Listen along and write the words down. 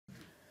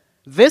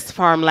This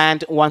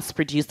farmland once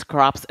produced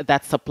crops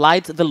that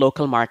supplied the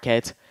local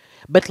market.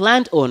 But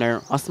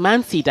landowner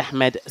Osman Seed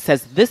Ahmed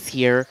says this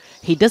year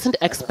he doesn't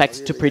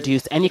expect to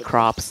produce any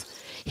crops.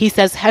 He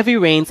says heavy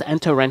rains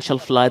and torrential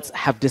floods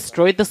have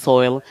destroyed the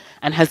soil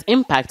and has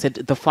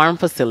impacted the farm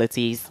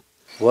facilities.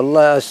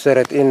 The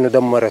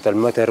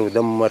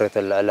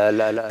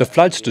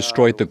floods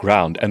destroyed the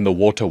ground and the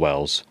water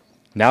wells.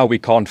 Now we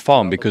can't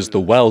farm because the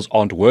wells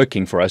aren't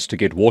working for us to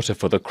get water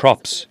for the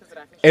crops.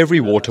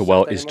 Every water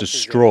well is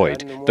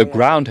destroyed. The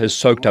ground has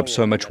soaked up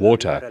so much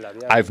water.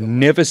 I've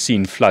never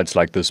seen floods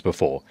like this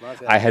before.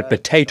 I had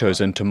potatoes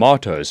and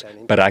tomatoes,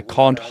 but I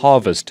can't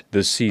harvest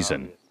this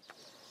season.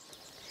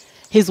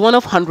 He's one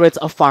of hundreds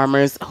of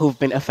farmers who've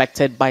been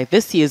affected by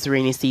this year's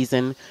rainy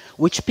season,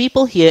 which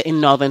people here in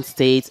northern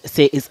states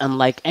say is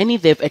unlike any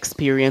they've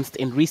experienced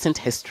in recent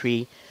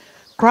history.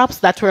 Crops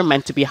that were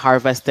meant to be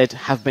harvested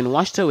have been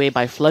washed away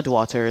by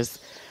floodwaters.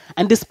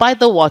 And despite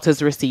the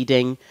waters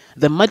receding,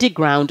 the muddy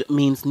ground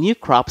means new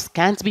crops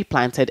can't be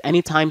planted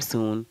anytime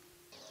soon.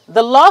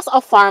 The loss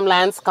of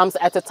farmlands comes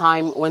at a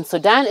time when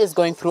Sudan is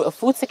going through a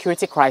food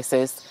security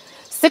crisis.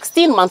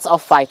 16 months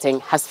of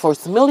fighting has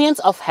forced millions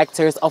of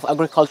hectares of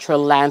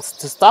agricultural lands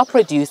to stop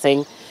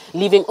producing,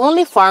 leaving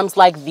only farms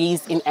like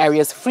these in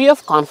areas free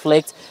of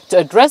conflict to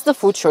address the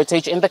food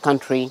shortage in the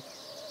country.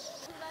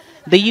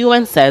 The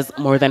UN says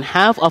more than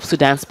half of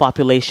Sudan's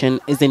population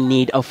is in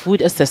need of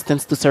food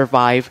assistance to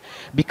survive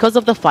because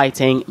of the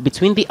fighting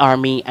between the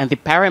army and the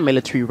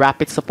paramilitary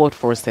rapid support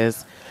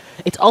forces.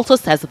 It also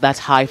says that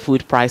high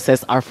food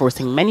prices are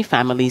forcing many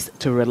families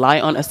to rely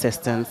on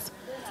assistance.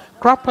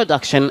 Crop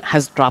production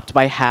has dropped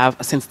by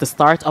half since the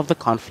start of the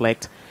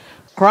conflict.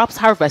 Crops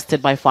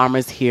harvested by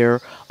farmers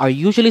here are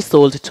usually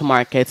sold to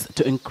markets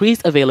to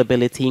increase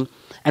availability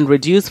and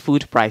reduce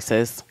food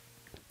prices.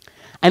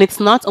 And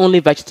it's not only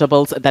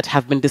vegetables that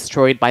have been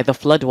destroyed by the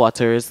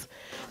floodwaters.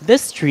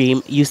 This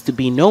stream used to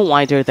be no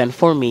wider than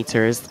 4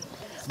 meters,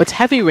 but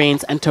heavy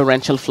rains and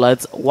torrential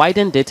floods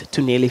widened it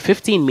to nearly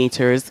 15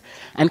 meters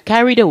and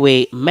carried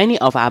away many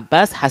of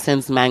Abbas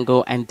Hassan's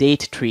mango and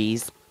date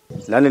trees.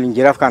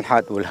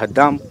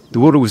 The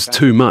water was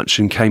too much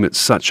and came at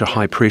such a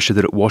high pressure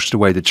that it washed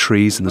away the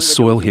trees and the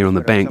soil here on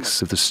the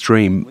banks of the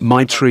stream.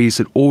 My trees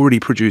had already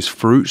produced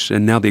fruit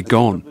and now they're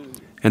gone.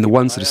 And the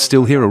ones that are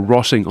still here are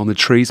rotting on the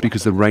trees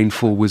because the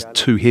rainfall was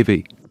too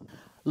heavy.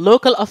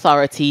 Local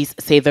authorities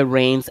say the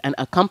rains and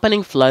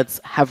accompanying floods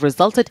have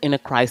resulted in a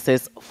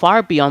crisis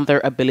far beyond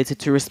their ability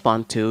to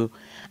respond to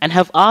and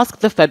have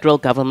asked the federal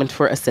government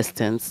for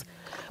assistance.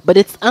 But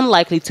it's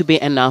unlikely to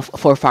be enough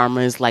for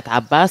farmers like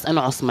Abbas and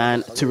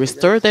Osman to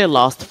restore their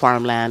lost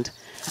farmland,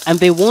 and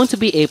they won't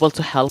be able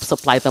to help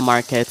supply the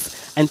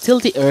markets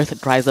until the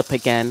earth dries up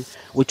again,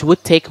 which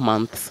would take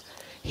months.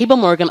 Hiba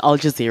Morgan, Al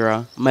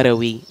Jazeera,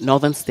 Marawi,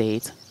 Northern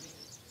State.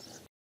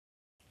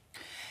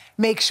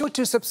 Make sure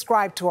to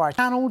subscribe to our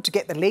channel to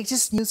get the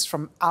latest news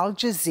from Al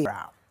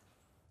Jazeera.